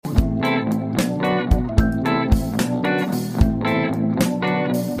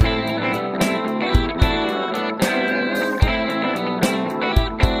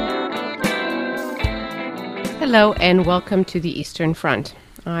Hello and welcome to the Eastern Front.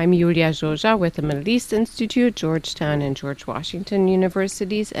 I'm Yulia Zhoja with the Middle East Institute, Georgetown and George Washington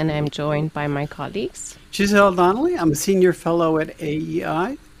Universities, and I'm joined by my colleagues. Giselle Donnelly, I'm a senior fellow at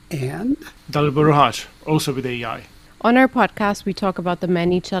AEI, and Dalibor Haj, also with AEI. On our podcast, we talk about the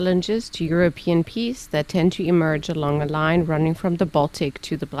many challenges to European peace that tend to emerge along a line running from the Baltic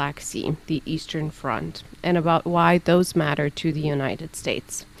to the Black Sea, the Eastern Front, and about why those matter to the United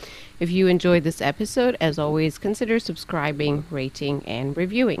States. If you enjoyed this episode, as always, consider subscribing, rating, and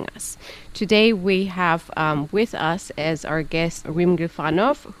reviewing us. Today, we have with us as our guest Rim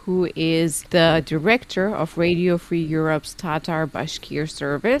Gilfanov, who is the director of Radio Free Europe's Tatar Bashkir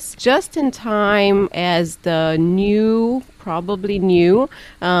service, just in time as the probably new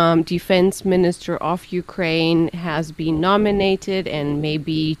defense minister of Ukraine has been nominated and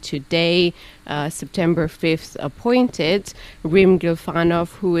maybe today, September 5th, appointed, Rim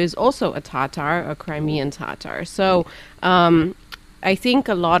Gilfanov, who is also a Tatar, a Crimean Tatar. So I think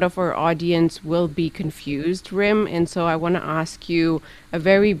a lot of our audience will be confused, Rim, and so I want to ask you a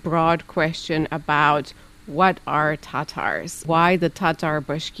very broad question about what are Tatars? Why the Tatar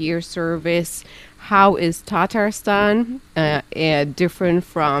Bashkir service? How is Tatarstan different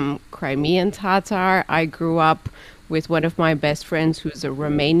from Crimean Tatar? I grew up with one of my best friends who's a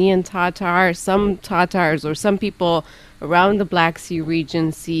Romanian Tatar. Some Tatars or some people around the Black Sea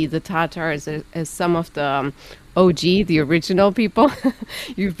region see the Tatars as some of the OG, the original people.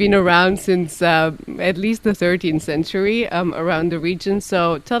 You've been around since at least the 13th century around the region.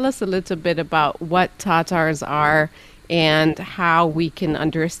 So tell us a little bit about what Tatars are and how we can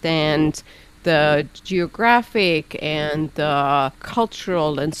understand the geographic and the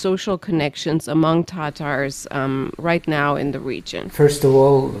cultural and social connections among Tatars right now in the region. First of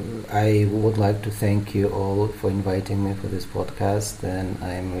all, I would like to thank you all for inviting me for this podcast, and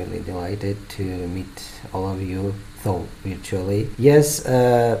I'm really delighted to meet all of you, though virtually. Yes,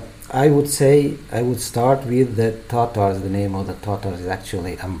 I would start with the Tatars. The name of the Tatars is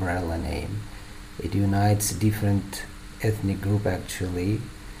actually umbrella name. It unites different ethnic group actually.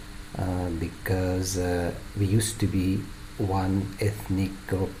 Because we used to be one ethnic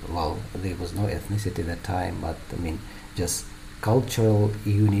group. Well, there was no ethnicity at that time, but just cultural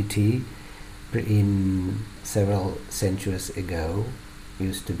unity in several centuries ago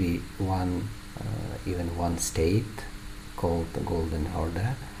used to be even one state called the Golden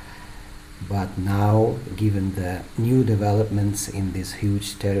Horde. But now, given the new developments in this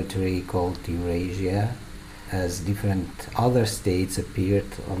huge territory called Eurasia, as different other states appeared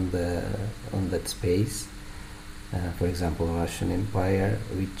on that space, for example, Russian Empire,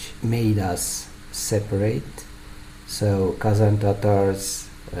 which made us separate. So Kazan Tatars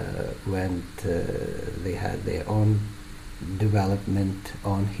they had their own development,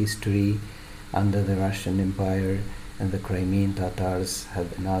 own history under the Russian Empire, and the Crimean Tatars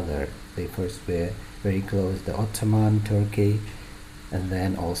had another. They first were very close to Ottoman Turkey, and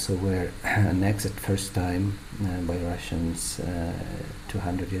then also were annexed at first time by Russians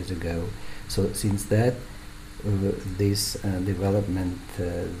 200 years ago. So since that, this development,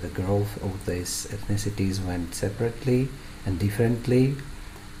 the growth of these ethnicities went separately and differently.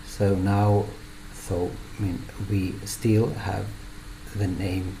 So now, we still have the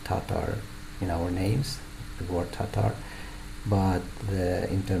name Tatar in our names, the word Tatar, but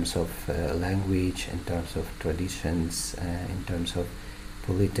in terms of language, in terms of traditions, in terms of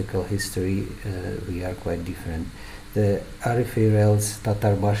political history, we are quite different. The RFRL's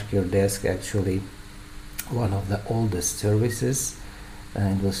Tatar Bashkir desk actually one of the oldest services,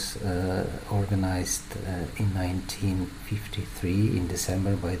 and was organized in 1953 in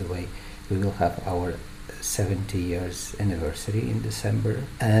December. By the way, we will have our 70 years anniversary in December.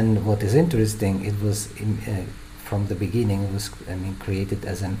 And what is interesting, it was from the beginning, it was created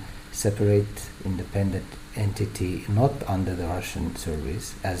as a separate independent entity, not under the Russian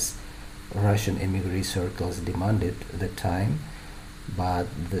service as Russian emigre circles demanded at the time, but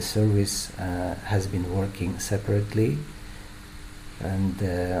the service has been working separately. And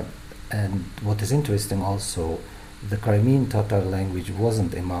what is interesting also, the Crimean Tatar language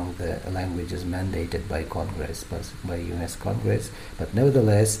wasn't among the languages mandated by Congress, by US Congress, but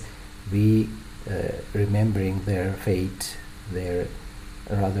nevertheless we remembering their fate, their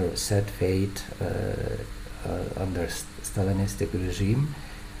rather sad fate under Stalinistic regime.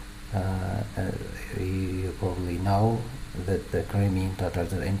 You probably know that the Crimean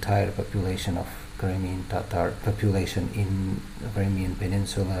Tatars, the entire population of Crimean Tatar population in the Crimean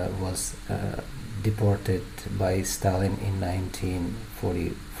Peninsula was deported by Stalin in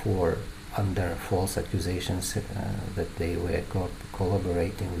 1944 under false accusations that they were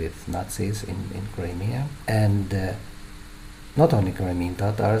collaborating with Nazis in Crimea. And not only Crimean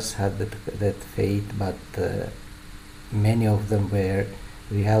Tatars had that fate, but many of them were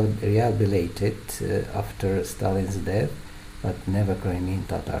rehabilitated after Stalin's death, but never Crimean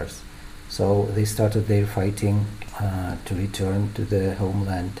Tatars. So they started their fighting to return to the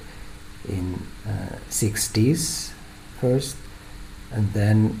homeland in 60s first, and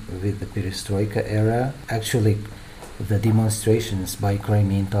then with the Perestroika era. Actually, the demonstrations by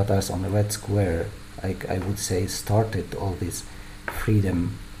Crimean Tatars on the Red Square, I would say, started all this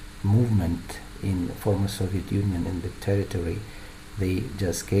freedom movement in former Soviet Union in the territory. They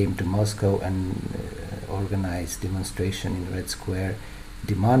just came to Moscow and organized demonstration in Red Square,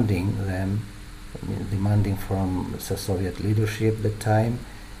 demanding from the Soviet leadership at the time,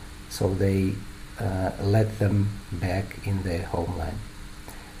 so they let them back in their homeland.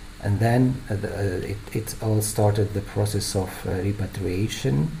 And then it all started the process of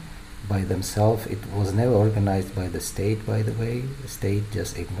repatriation by themselves. It was never organized by the state, by the way. The state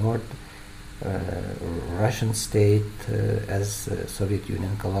just ignored Russian state as Soviet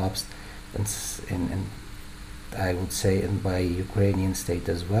Union collapsed, and I would say, and by Ukrainian state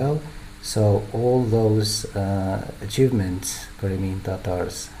as well. So all those achievements Crimean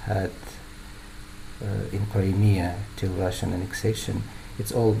Tatars had in Crimea till Russian annexation,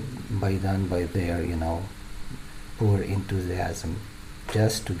 it's all done by their, poor enthusiasm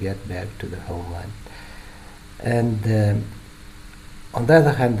just to get back to the homeland. And on the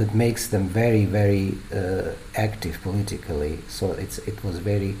other hand, that makes them very, very active politically. So it was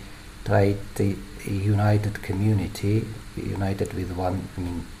very tight, united community, united with one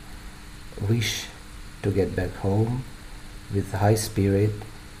wish to get back home, with high spirit,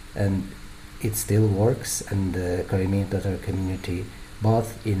 and it still works. And the Crimean Tatar community,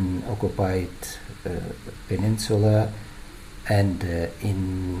 both in occupied peninsula and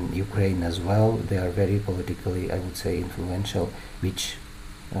in Ukraine as well, they are very politically, I would say, influential, which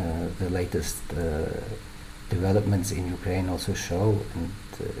the latest developments in Ukraine also show. And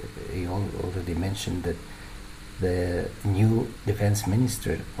you already mentioned that the new defense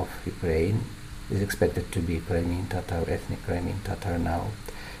minister of Ukraine is expected to be Crimean Tatar, ethnic Crimean Tatar now.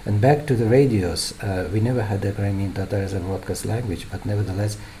 And back to the radios, we never had the Crimean Tatar as a broadcast language, but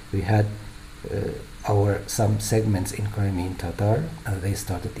nevertheless we had some segments in Crimean Tatar. They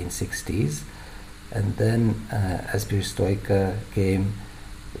started in 60s, and then as Perestroika came,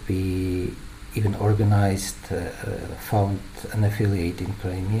 we even organized, found an affiliate in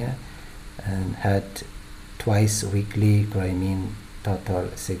Crimea, and had twice weekly Crimean Tatar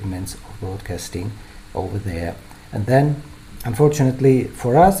segments of broadcasting over there. And then, unfortunately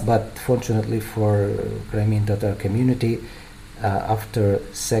for us, but fortunately for Crimean Tatar community, after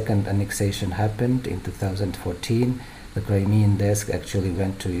second annexation happened in 2014, the Crimean desk actually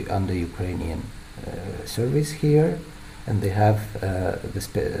went to under Ukrainian service here, and they have the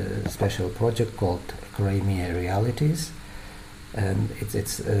special project called Crimea Realities. And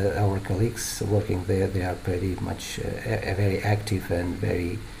it's our colleagues working there. They are pretty much very active and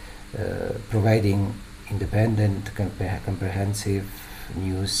very providing independent, comprehensive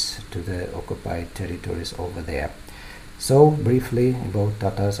news to the occupied territories over there. So briefly about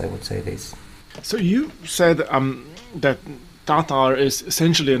Tatars, I would say this. So you said that Tatar is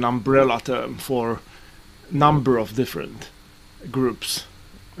essentially an umbrella term for a number of different groups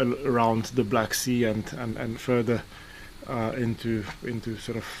around the Black Sea and further into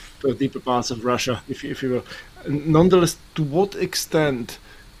sort of the deeper parts of Russia, if you will. Nonetheless, to what extent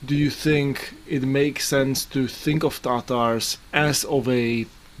do you think it makes sense to think of Tatars as of a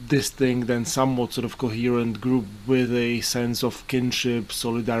distinct and somewhat sort of coherent group with a sense of kinship,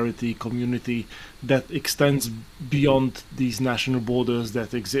 solidarity, community that extends beyond these national borders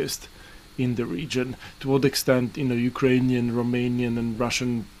that exist in the region? To what extent, Ukrainian, Romanian, and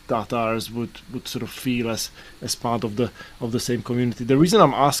Russian Tatars would sort of feel as part of the same community? The reason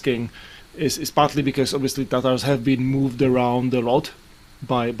I'm asking is partly because obviously Tatars have been moved around a lot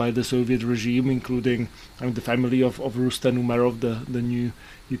by the Soviet regime, including the family of Rustem Umerov, the new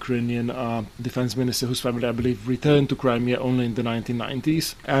Ukrainian defense minister, whose family, I believe, returned to Crimea only in the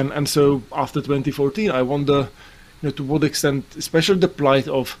 1990s. And so after 2014, I wonder, to what extent, especially the plight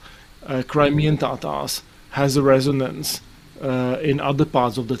of Crimean Tatars has a resonance in other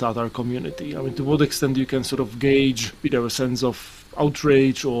parts of the Tatar community. I mean, to what extent you can sort of gauge, a sense of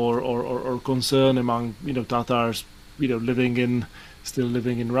outrage or concern among, Tatars, still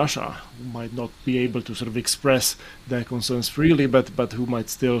living in Russia, who might not be able to sort of express their concerns freely, but who might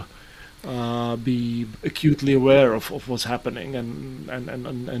still be acutely aware of what's happening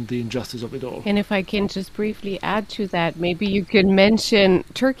and the injustice of it all. And if I can just briefly add to that, maybe you could mention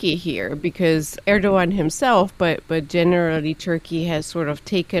Turkey here, because Erdogan himself, but generally Turkey has sort of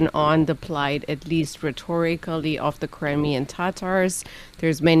taken on the plight, at least rhetorically, of the Crimean Tatars.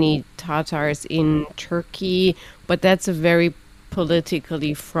 There's many Tatars in Turkey, but that's a very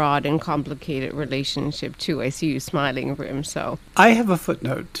politically fraught and complicated relationship too. I see you smiling, Rim, so. I have a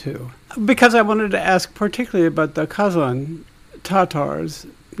footnote too, because I wanted to ask particularly about the Kazan Tatars,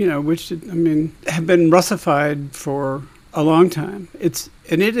 which have been Russified for a long time. It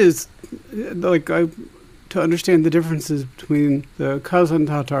is like to understand the differences between the Kazan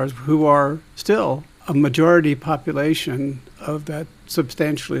Tatars, who are still a majority population of that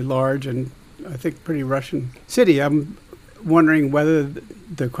substantially large and I think pretty Russian city. I'm wondering whether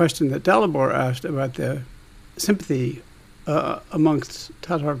the question that Dalibor asked about the sympathy amongst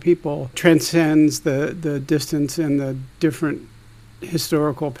Tatar people transcends the distance and the different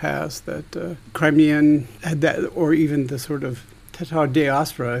historical past that Crimean had, that, or even the sort of Tatar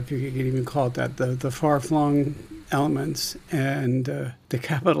diaspora, if you could even call it that, the far-flung elements, and the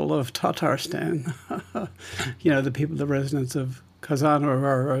capital of Tatarstan. The people, the residents of Kazan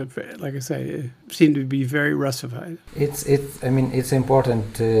are, like I say, seem to be very Russified. It's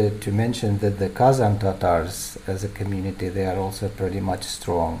important to mention that the Kazan Tatars as a community, they are also pretty much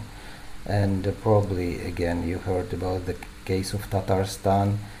strong. And probably, again, you heard about the case of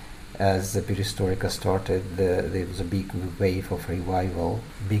Tatarstan. As the perestroika started, there was a big wave of revival.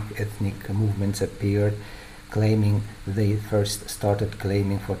 Big ethnic movements appeared, they first started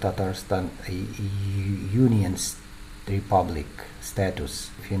claiming for Tatarstan a union republic status.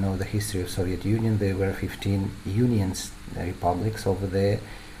 If you know the history of Soviet Union, there were 15 union republics over there,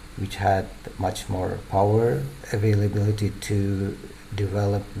 which had much more power, availability to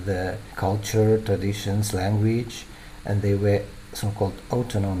develop the culture, traditions, language, and they were so-called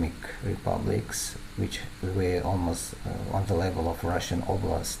autonomic republics, which were almost on the level of Russian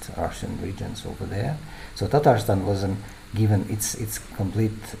oblast, Russian regions over there. So Tatarstan wasn't given its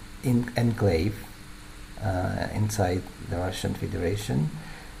complete enclave inside the Russian Federation.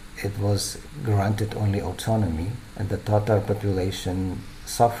 It was granted only autonomy, and the Tatar population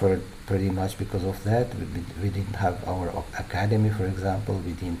suffered pretty much because of that. We didn't have our academy, for example.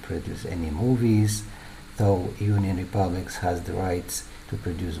 We didn't produce any movies, though Union Republics has the rights to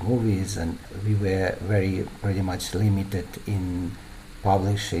produce movies, and we were pretty much limited in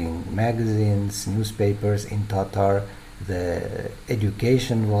publishing magazines, newspapers in Tatar. The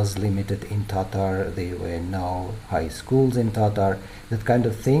education was limited in Tatar. There were no high schools in Tatar, that kind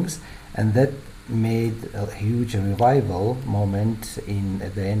of things, and that made a huge revival moment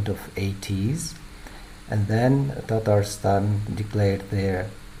at the end of 80s. And then Tatarstan declared their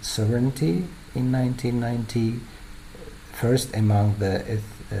sovereignty in 1990, first among the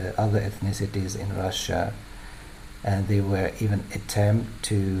other ethnicities in Russia, and they were even attempt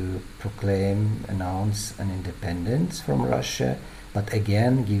to announce an independence from Russia. But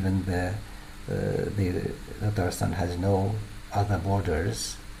again, given the Tatarstan has no other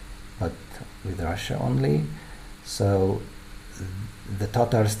borders but with Russia only, so the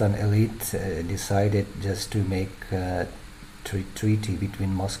Tatarstan elite decided just to make a treaty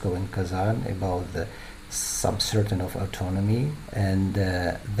between Moscow and Kazan about some certain of autonomy, and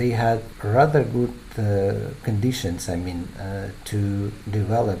they had rather good conditions, to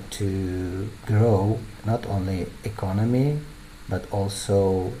develop, to grow, not only economy, but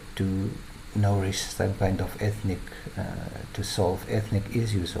also to nourish some kind of to solve ethnic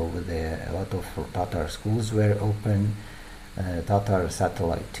issues over there. A lot of Tatar schools were open, Tatar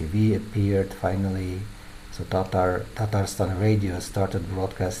satellite TV appeared finally. So Tatarstan radio started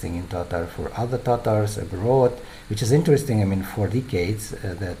broadcasting in Tatar for other Tatars abroad, which is interesting. For decades,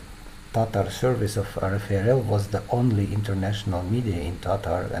 the Tatar service of RFRL was the only international media in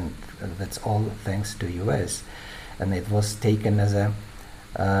Tatar, and that's all thanks to US. And it was taken as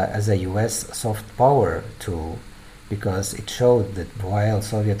a US soft power tool, because it showed that while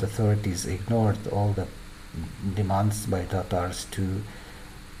Soviet authorities ignored all the demands by Tatars to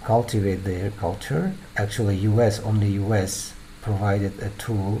cultivate their culture, actually only US provided a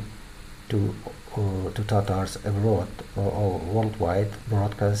tool to Tatars abroad or worldwide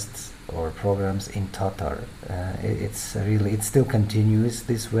broadcasts or programs in Tatar. It still continues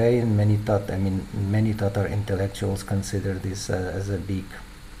this way, and many Tatar intellectuals consider this as a big.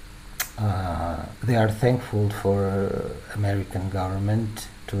 They are thankful for American government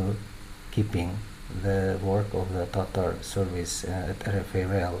to keeping the work of the Tatar service at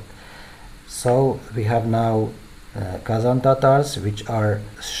RFRL. So we have now Kazan Tatars, which are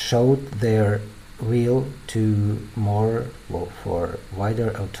showed their will to more for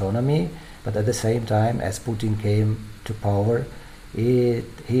wider autonomy, but at the same time, as Putin came to power, he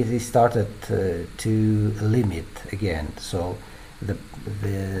started to limit again. So the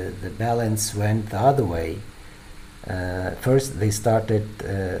balance went the other way. First, they started.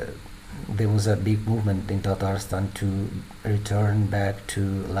 There was a big movement in Tatarstan to return back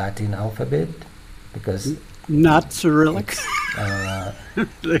to Latin alphabet because not Cyrillic.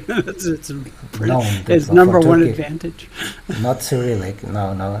 It's number one advantage. Not Cyrillic,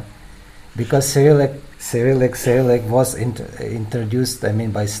 no, because Cyrillic was introduced,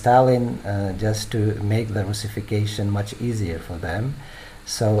 by Stalin just to make the Russification much easier for them.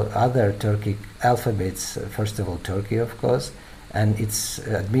 So other Turkic alphabets, first of all Turkey, of course, and it's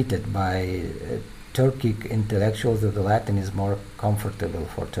admitted by Turkic intellectuals that the Latin is more comfortable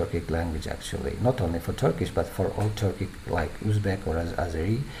for Turkic language, actually. Not only for Turkish, but for all Turkic, like Uzbek or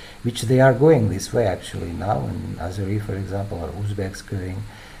Azeri, which they are going this way, actually, now. And Azeri, for example, or Uzbeks going,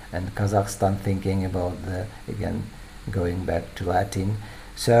 and Kazakhstan thinking about, again, going back to Latin.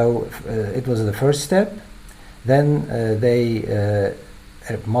 So it was the first step. Then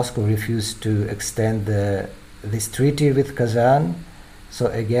Moscow refused to extend this treaty with Kazan. So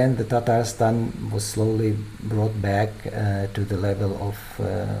again, the Tatarstan was slowly brought back to the level of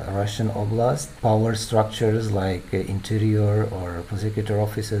Russian oblast. Power structures like interior or prosecutor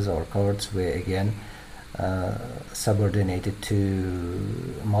offices or courts were again subordinated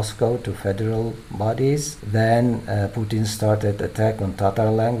to Moscow, to federal bodies. Then Putin started attack on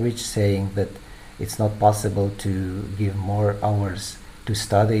Tatar language, saying that it's not possible to give more hours to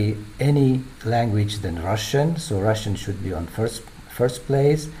study any language than Russian, so Russian should be on first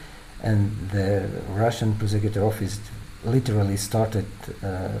place, and the Russian prosecutor office literally started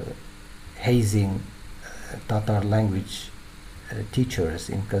hazing Tatar language teachers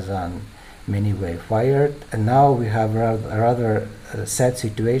in Kazan. Many were fired, and now we have a rather sad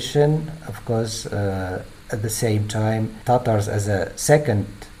situation. Of course, at the same time, Tatars as a second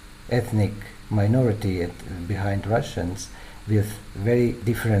ethnic minority behind Russians, with very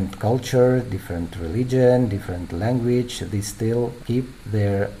different culture, different religion, different language, they still keep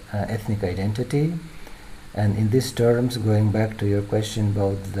their ethnic identity. And in these terms, going back to your question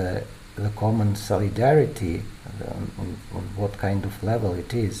about the common solidarity, on what kind of level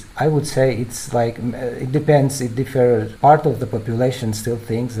it is, I would say it's like, it depends, it differs. Part of the population still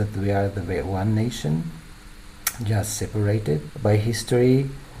thinks that we are the one nation, just separated by history.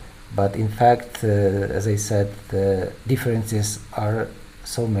 But in fact, as I said, the differences are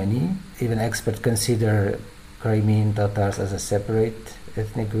so many. Even experts consider Crimean Tatars as a separate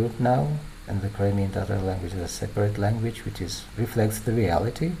ethnic group now, and the Crimean Tatar language as a separate language, which reflects the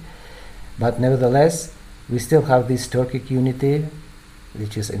reality. But nevertheless, we still have this Turkic unity,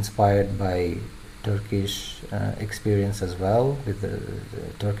 which is inspired by Turkish experience as well, with the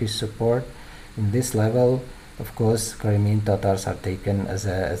Turkish support. In this level, of course, Crimean Tatars are taken as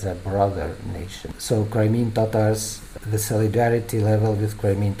a brother nation. So Crimean Tatars, the solidarity level with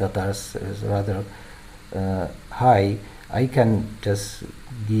Crimean Tatars is rather high. I can just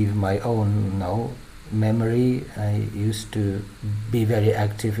give my own memory. I used to be very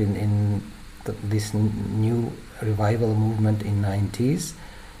active in this new revival movement in 90s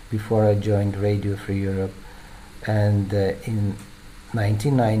before I joined Radio Free Europe, and in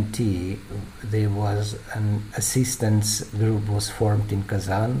 1990 there was an assistance group was formed in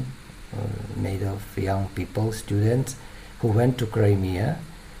Kazan, made of young people, students, who went to Crimea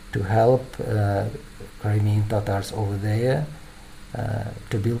to help Crimean Tatars over there,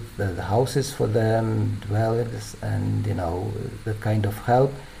 to build the houses for them, dwellings, and the kind of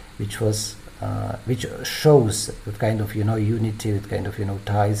help which shows the kind of unity, the kind of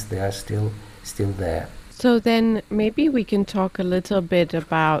ties. They are still there. So then maybe we can talk a little bit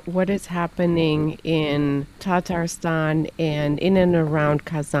about what is happening in Tatarstan and in and around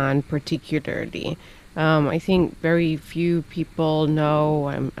Kazan particularly. I think very few people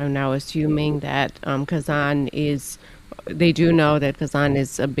know, I'm now assuming that Kazan is, they do know that Kazan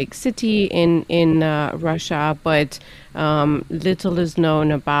is a big city in Russia, but little is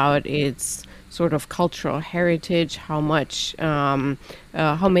known about its sort of cultural heritage, how many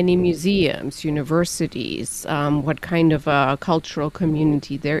museums, universities, what kind of a cultural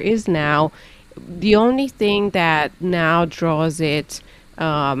community there is now. The only thing that now draws it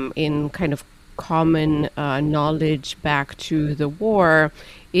in kind of common knowledge back to the war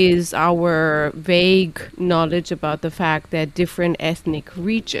is our vague knowledge about the fact that different ethnic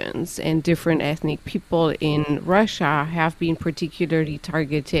regions and different ethnic people in Russia have been particularly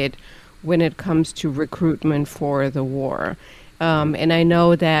targeted when it comes to recruitment for the war. And I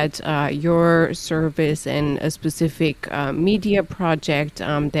know that your service and a specific media project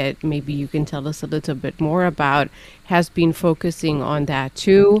that maybe you can tell us a little bit more about has been focusing on that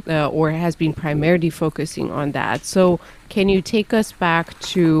too, or has been primarily focusing on that. So can you take us back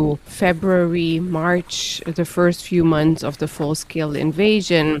to February, March, the first few months of the full-scale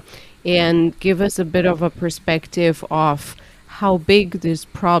invasion, and give us a bit of a perspective of how big this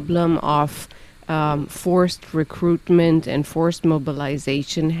problem of forced recruitment and forced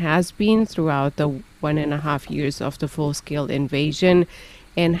mobilization has been throughout the 1.5 years of the full-scale invasion,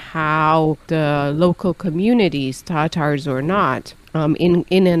 and how the local communities, Tatars or not, in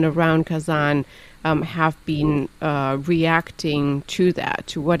and around Kazan have been reacting to that.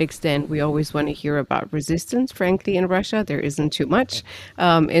 To what extent? We always want to hear about resistance. Frankly, in Russia, there isn't too much,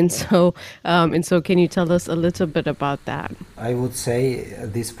 and so, can you tell us a little bit about that? I would say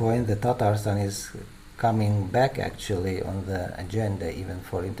at this point the Tatarstan is coming back actually on the agenda even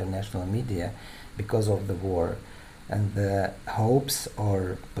for international media because of the war and the hopes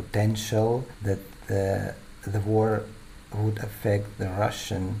or potential that the war would affect the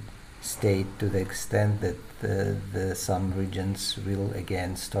Russian state to the extent that some regions will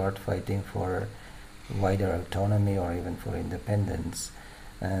again start fighting for wider autonomy or even for independence.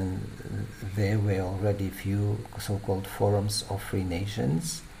 And there were already few so-called forums of free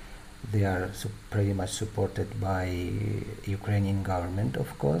nations. They are pretty much supported by Ukrainian government,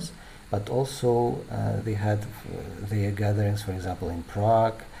 of course, but also they had their gatherings, for example, in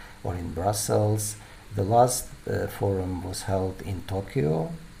Prague or in Brussels. The last forum was held in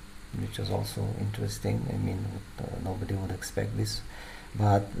Tokyo, which was also interesting. I mean, nobody would expect this,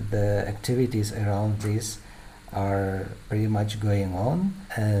 but the activities around this are pretty much going on,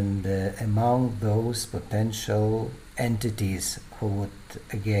 and among those potential entities who would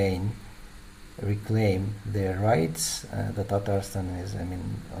again reclaim their rights, the Tatarstan is,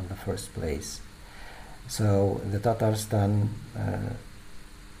 on the first place. So the Tatarstan,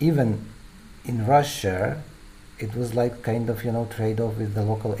 even in Russia, it was like kind of trade-off with the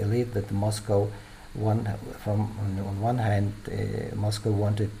local elite that Moscow, on one hand, Moscow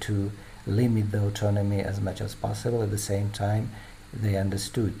wanted to limit the autonomy as much as possible. At the same time, they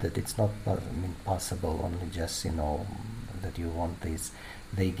understood that it's not possible only just that you want this.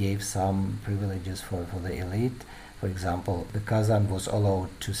 They gave some privileges for the elite. For example, the Kazan was allowed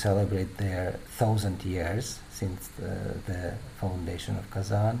to celebrate their 1,000 years since the foundation of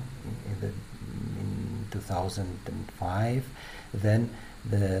Kazan in 2005. Then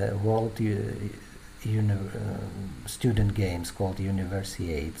the World student games called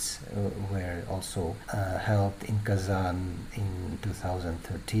Universiades were also held in Kazan in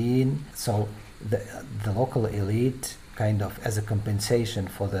 2013. So the local elite, kind of as a compensation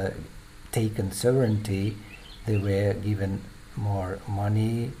for the taken sovereignty, they were given more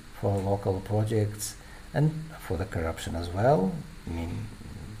money for local projects and for the corruption as well.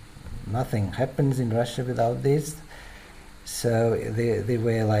 Nothing happens in Russia without this. So they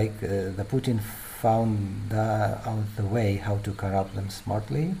were like the Putin found out the way how to corrupt them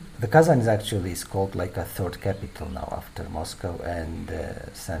smartly. The Kazan is called like a third capital now after Moscow and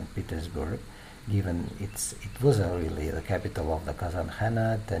St. Petersburg, given it was really the capital of the Kazan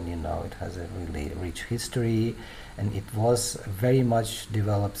Khanate, and it has a really rich history, and it was a very much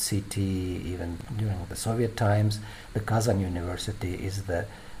developed city even during the Soviet times. The Kazan University is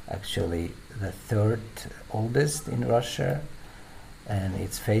actually the third oldest in Russia, and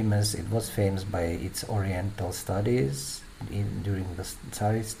it was famous by its Oriental studies during the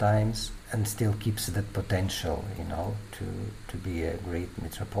Tsarist times, and still keeps that potential, to be a great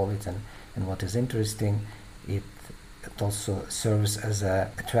metropolitan. And what is interesting, it also serves as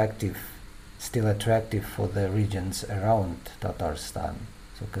still attractive for the regions around Tatarstan.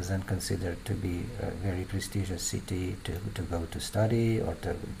 So Kazan considered to be a very prestigious city to go to study or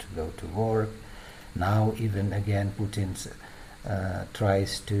to go to work. Now even again Putin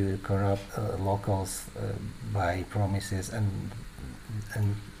tries to corrupt locals by promises, and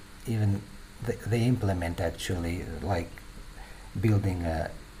even they implement actually like building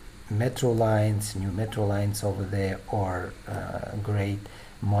new metro lines over there, or a great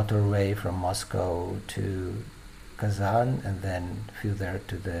motorway from Moscow to Kazan and then further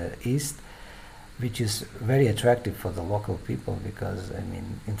to the east, which is very attractive for the local people because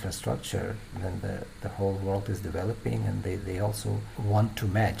infrastructure, then the whole world is developing, and they also want to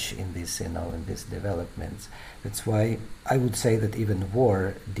match in this in these developments. That's why I would say that even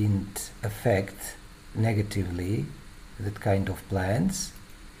war didn't affect negatively that kind of plans.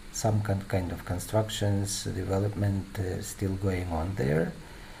 Some kind of constructions development still going on there,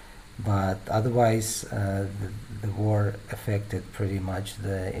 But otherwise, the war affected pretty much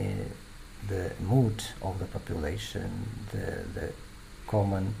the mood of the population, the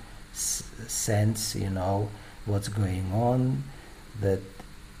common sense, what's going on, that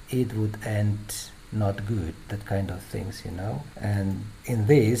it would end not good, that kind of things, And in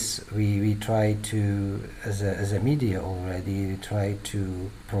this, we try to, as a media already, we try to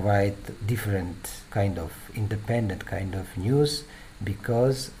provide different kind of independent kind of news,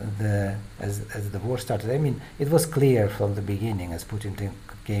 because as the war started, it was clear from the beginning, as Putin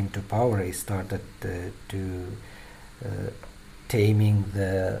came to power, he started to taming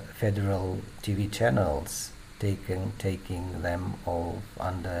the federal TV channels, taking them all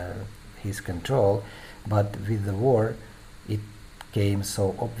under his control. But with the war, it came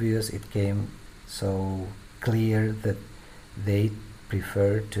so obvious, it came so clear that they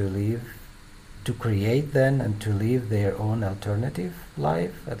prefer to create then and to live their own alternative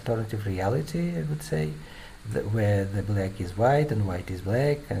life, alternative reality, I would say, where the black is white and white is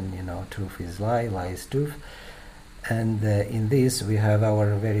black, and truth is lie, lie is truth. And in this we have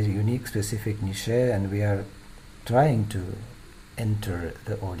our very unique specific niche, and we are trying to enter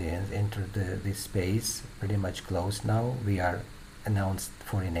the audience, enter this space, pretty much closed now. We are announced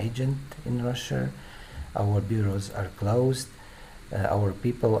foreign agent in Russia. Our bureaus are closed. Our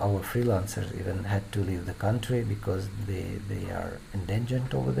people, our freelancers even had to leave the country because they are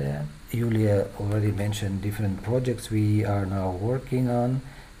endangered over there. Julia already mentioned different projects we are now working on.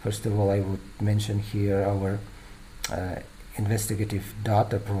 First of all, I would mention here our investigative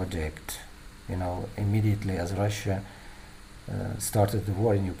data project. Immediately as Russia started the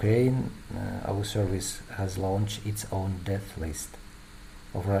war in Ukraine, our service has launched its own death list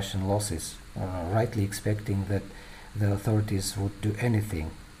of Russian losses, rightly expecting that the authorities would do anything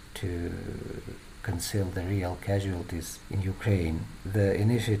to conceal the real casualties in Ukraine. The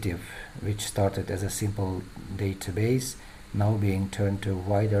initiative, which started as a simple database, now being turned to a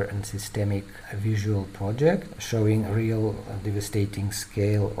wider and systemic visual project, showing real devastating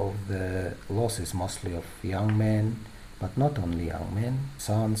scale of the losses, mostly of young men, but not only young men,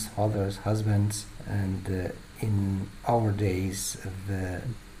 sons, fathers, husbands. And in our days, the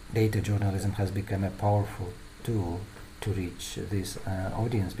data journalism has become a powerful tool to reach this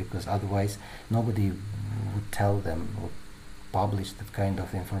audience, because otherwise nobody would tell them, would publish that kind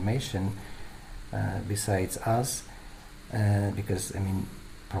of information besides us, because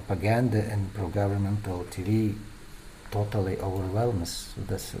propaganda and pro-governmental TV totally overwhelms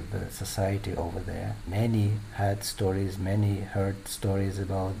the society over there. Many had stories, many heard stories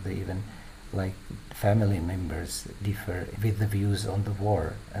about even like family members differ with the views on the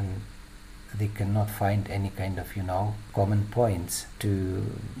war, and they cannot find any kind of common points to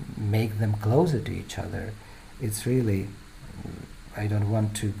make them closer to each other. It's really, I don't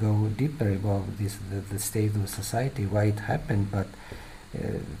want to go deeper about this, the state of society, why it happened, but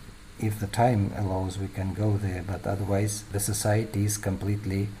if the time allows we can go there. But otherwise the society is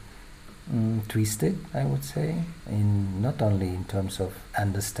completely twisted, I would say, in not only in terms of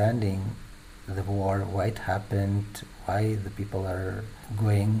understanding the war, why it happened, why the people are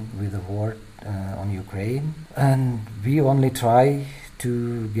going with the war on Ukraine. And we only try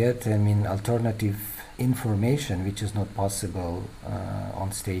to get alternative information, which is not possible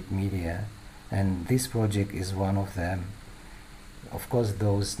on state media, and this project is one of them. Of course,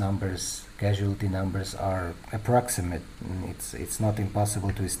 those numbers, casualty numbers, are approximate. It's not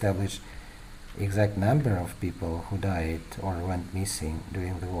impossible to establish exact number of people who died or went missing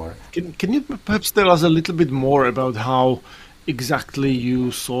during the war. Can you perhaps tell us a little bit more about how exactly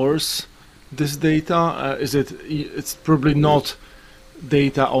you source this data? It's probably not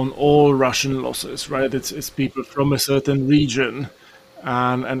data on all Russian losses, right? It's people from a certain region,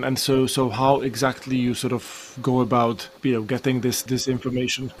 and so how exactly you sort of go about getting this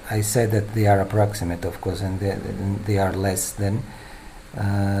information? I said that they are approximate, of course, and they are less than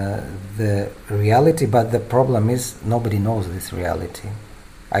the reality, but the problem is nobody knows this reality.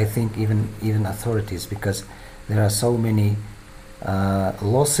 I think even authorities, because there are so many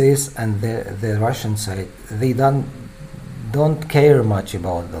losses, and the Russian side, they don't care much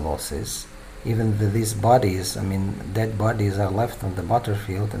about the losses. Even these bodies, dead bodies are left on the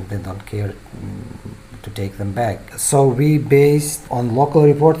battlefield, and they don't care to take them back. So we based on local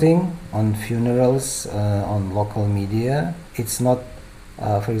reporting, on funerals, on local media. It's not,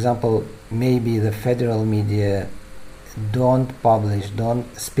 for example, maybe the federal media don't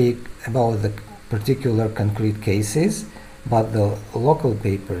speak about the particular concrete cases, but the local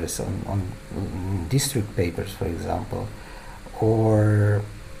papers, on district papers, for example, or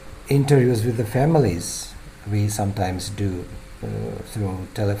interviews with the families, we sometimes do through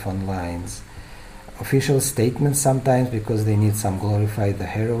telephone lines. Official statements sometimes, because they need some glorify the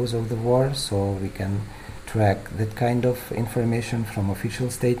heroes of the war, so we can track that kind of information from official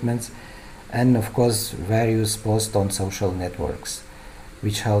statements. And of course various posts on social networks,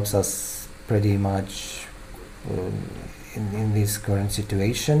 which helps us pretty much in this current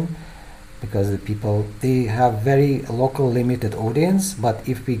situation, because the people, they have very local limited audience, but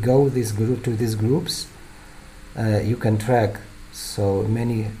if we go to these groups, you can track so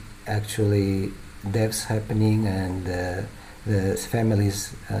many actually deaths happening, and the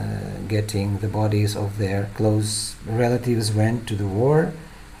families getting the bodies of their close relatives went to the war.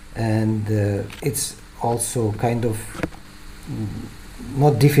 And it's also kind of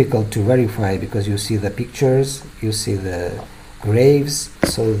not difficult to verify, because you see the pictures, you see the graves,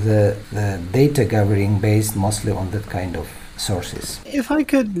 so the data gathering based mostly on that kind of sources. If I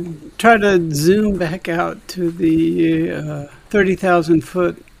could try to zoom back out to the 30,000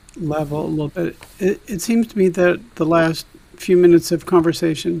 foot level a little bit, it seems to me that the last few minutes of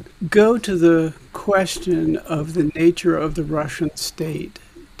conversation go to the question of the nature of the Russian state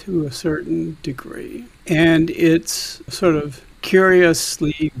to a certain degree. And it's sort of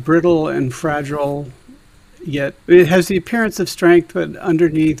curiously brittle and fragile, yet it has the appearance of strength, but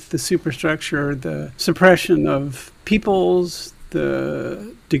underneath the superstructure, the suppression of peoples,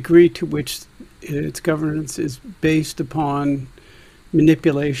 the degree to which its governance is based upon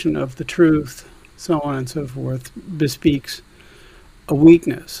manipulation of the truth, so on and so forth, bespeaks a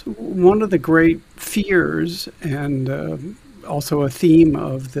weakness. One of the great fears, and also a theme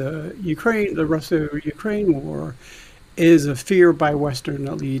of the Russia-Ukraine war, is a fear by Western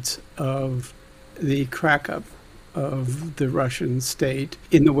elites of the crack-up of the Russian state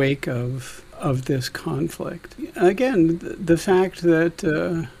in the wake of this conflict. Again, the fact that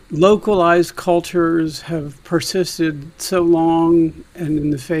localized cultures have persisted so long, and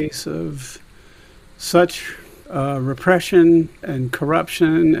in the face of such repression and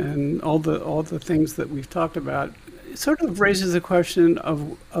corruption and all the things that we've talked about, it sort of raises the question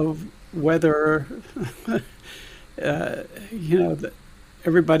of whether that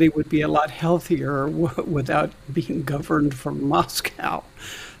everybody would be a lot healthier without being governed from Moscow.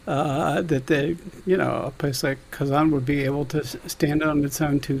 That a place like Kazan would be able to stand on its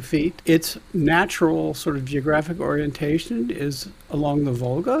own 2 feet. Its natural sort of geographic orientation is along the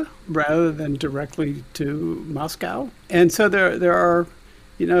Volga rather than directly to Moscow. And so there are,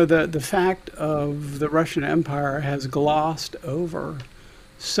 the fact of the Russian Empire has glossed over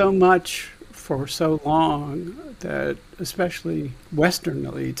so much for so long that especially Western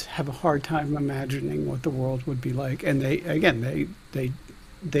elites have a hard time imagining what the world would be like. And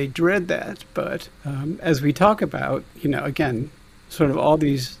they dread that. But as we talk about, again, sort of all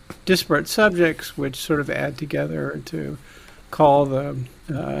these disparate subjects which sort of add together to call the,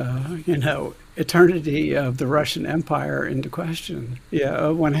 eternity of the Russian Empire into question. Yeah,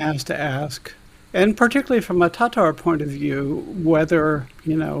 one has to ask, and particularly from a Tatar point of view, whether,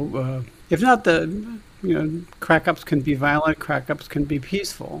 if not crack-ups can be violent, crack-ups can be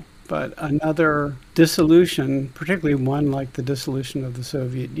peaceful. But another dissolution, particularly one like the dissolution of the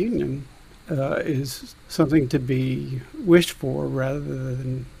Soviet Union, is something to be wished for rather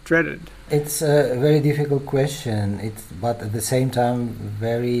than dreaded. It's a very difficult question, but at the same time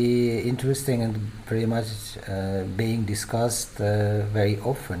very interesting and pretty much being discussed very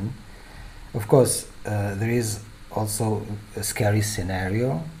often. Of course, there is also a scary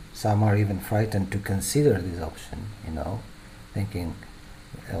scenario. Some are even frightened to consider this option, thinking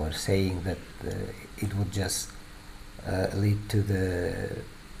or saying that it would just lead to the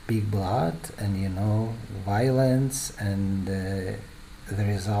big blood and violence, and the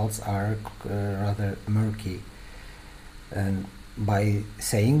results are rather murky. And by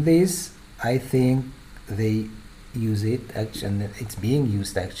saying this, I think they use it, and it's being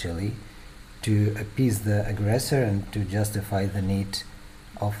used actually, to appease the aggressor and to justify the need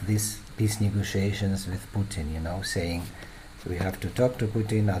of these peace negotiations with Putin, saying we have to talk to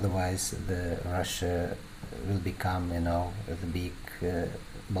Putin, otherwise Russia will become, the big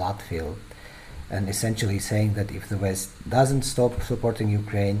blood field. And essentially saying that if the West doesn't stop supporting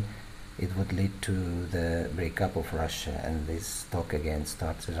Ukraine, it would lead to the breakup of Russia, and this talk again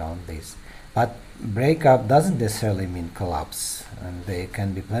starts around this. But breakup doesn't necessarily mean collapse, and there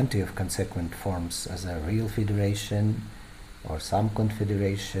can be plenty of consequent forms as a real federation or some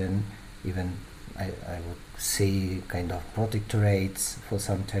confederation, even I would see kind of protectorates for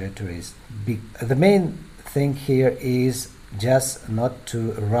some territories. The main thing here is just not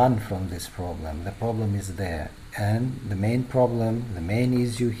to run from this problem. The problem is there. And the main problem, the main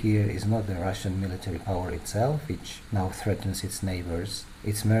issue here is not the Russian military power itself, which now threatens its neighbors.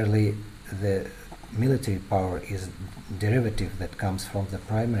 It's merely the military power is derivative that comes from the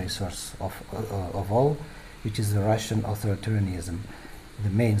primary source of all, which is the Russian authoritarianism, the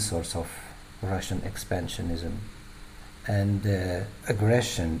main source of Russian expansionism. And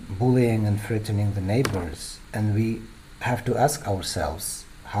aggression, bullying and threatening the neighbors. And we have to ask ourselves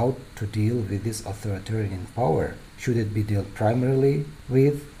how to deal with this authoritarian power. Should it be dealt primarily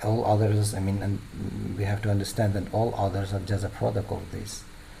with all others? I mean, and we have to understand that all others are just a product of this.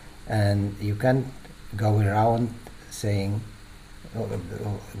 And you can't go around saying,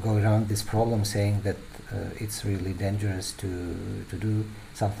 go around this problem saying that it's really dangerous to do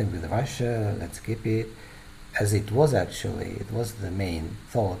something with Russia, let's keep it. As it was actually, it was the main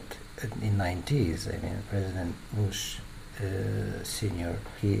thought in 90s. I mean, President Bush Senior,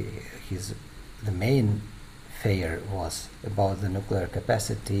 the main fear was about the nuclear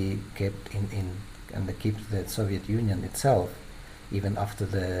capacity kept and keep the Soviet Union itself. Even after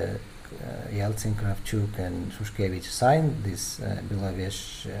the Yeltsin, Kravchuk, and Shushkevich signed this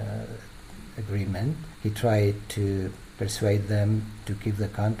Belovesh agreement, he tried to persuade them to keep the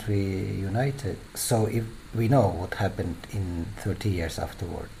country united. So if we know what happened in 30 years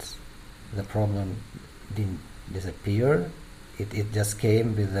afterwards, the problem didn't disappear. It just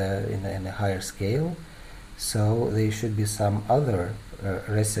came with in a higher scale. So there should be some other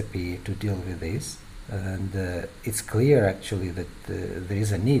recipe to deal with this. And it's clear actually that there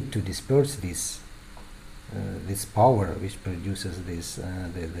is a need to disperse this power which produces this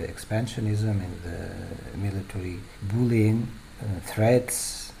the expansionism and the military bullying,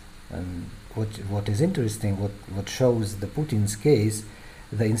 threats. And what is interesting, what shows the Putin's case,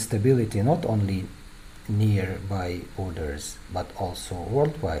 the instability not only nearby borders but also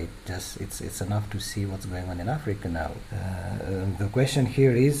worldwide. Just it's enough to see what's going on in Africa now. The question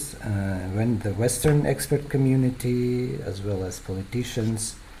here is when the Western expert community as well as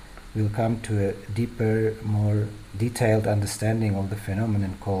politicians will come to a deeper, more detailed understanding of the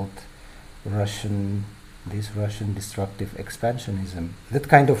phenomenon called Russian destructive expansionism. That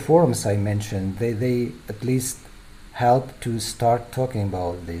kind of forums I mentioned, they at least help to start talking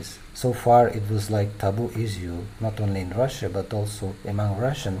about this. So far it was like taboo issue, not only in Russia but also among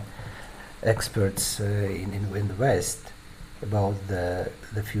Russian experts in the West about the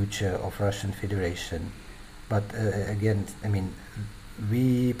future of Russian Federation. But again, I mean,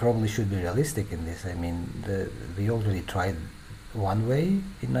 we probably should be realistic in this. I mean, we already tried one way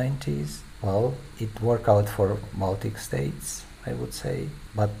in 90s. Well, it worked out for Baltic states, I would say,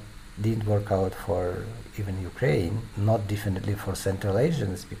 but didn't work out for even Ukraine, not definitely for Central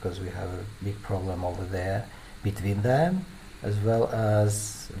Asians, because we have a big problem over there between them, as well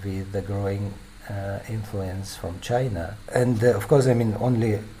as with the growing influence from China. And of course, I mean,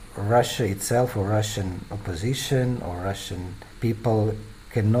 only Russia itself or Russian opposition or Russian people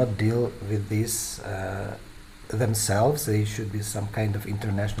cannot deal with this themselves. There should be some kind of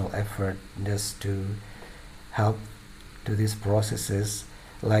international effort just to help to these processes,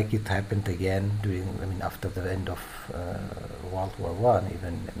 like it happened again after the end of World War One.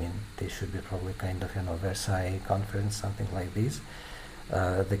 Even, I mean, there should be probably kind of, Versailles Conference, something like this.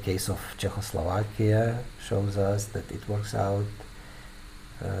 The case of Czechoslovakia shows us that it works out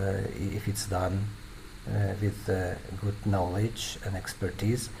if it's done with good knowledge and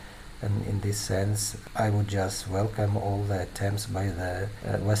expertise. And in this sense, I would just welcome all the attempts by the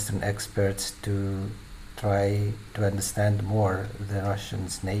Western experts to try to understand more the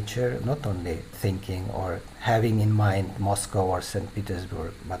Russians' nature, not only thinking or having in mind Moscow or St.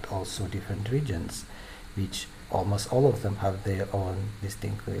 Petersburg, but also different regions, which almost all of them have their own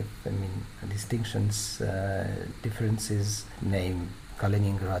distinctions, differences, name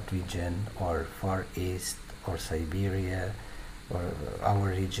Kaliningrad region or Far East or Siberia, or our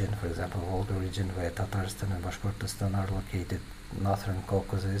region, for example, Volga region, where Tatarstan and Bashkortostan are located, Northern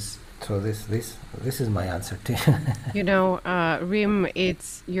Caucasus. So this is my answer to you. Rim,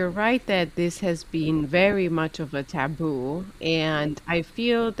 you're right that this has been very much of a taboo, and I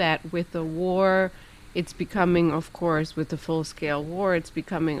feel that with the war, it's becoming, of course, with the full-scale war, it's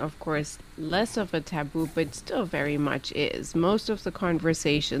becoming, of course, less of a taboo, but still very much is. Most of the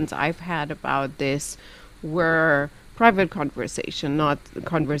conversations I've had about this were private conversations,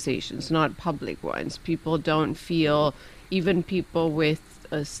 not public ones. People don't feel even people with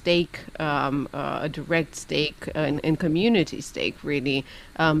a stake, a direct stake, and community stake, really,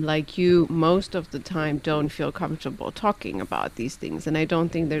 like you, most of the time don't feel comfortable talking about these things. And I don't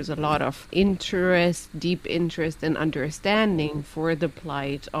think there's a lot of interest, deep interest and understanding for the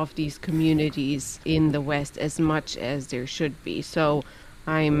plight of these communities in the West as much as there should be. So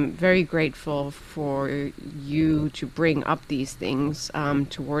I'm very grateful for you to bring up these things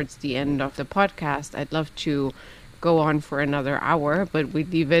towards the end of the podcast. I'd love to go on for another hour, but we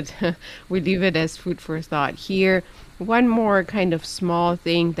leave it as food for thought here. One more kind of small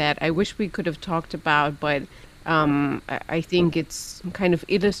thing that I wish we could have talked about, but I think it's kind of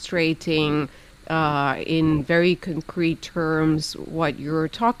illustrating in very concrete terms what you're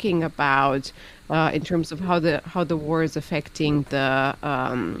talking about in terms of how the war is affecting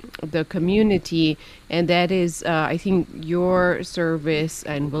the community, and that is I think your service,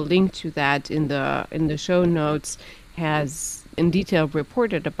 and we'll link to that in the show notes, has in detail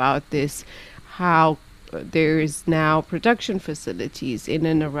reported about this, how there is now production facilities in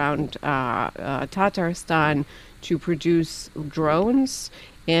and around Tatarstan to produce drones,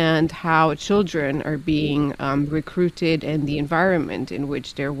 and how children are being recruited, and the environment in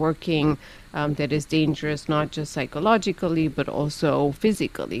which they're working that is dangerous, not just psychologically, but also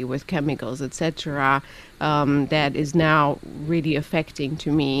physically with chemicals, etc. That is now really affecting,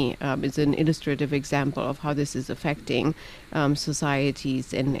 to me, is an illustrative example of how this is affecting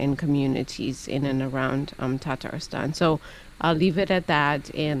societies and communities in and around Tatarstan. So I'll leave it at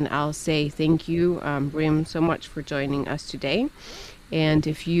that, and I'll say thank you, Rim, so much for joining us today. And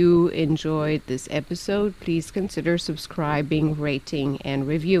if you enjoyed this episode, please consider subscribing, rating, and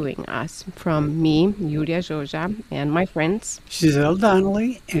reviewing us. From me, Julia Joja, and my friends, Giselle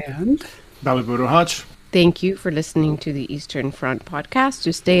Donnelly and Dalibor Hach. Thank you for listening to the Eastern Front podcast.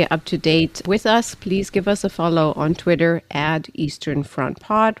 To stay up to date with us, please give us a follow on Twitter at Eastern Front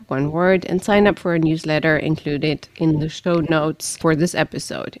Pod, one word, and sign up for a newsletter included in the show notes for this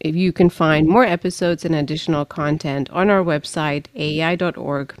episode. If you can find more episodes and additional content on our website,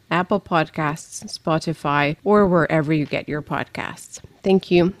 aei.org, Apple Podcasts, Spotify, or wherever you get your podcasts.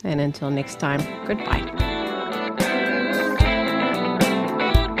 Thank you, and until next time, goodbye.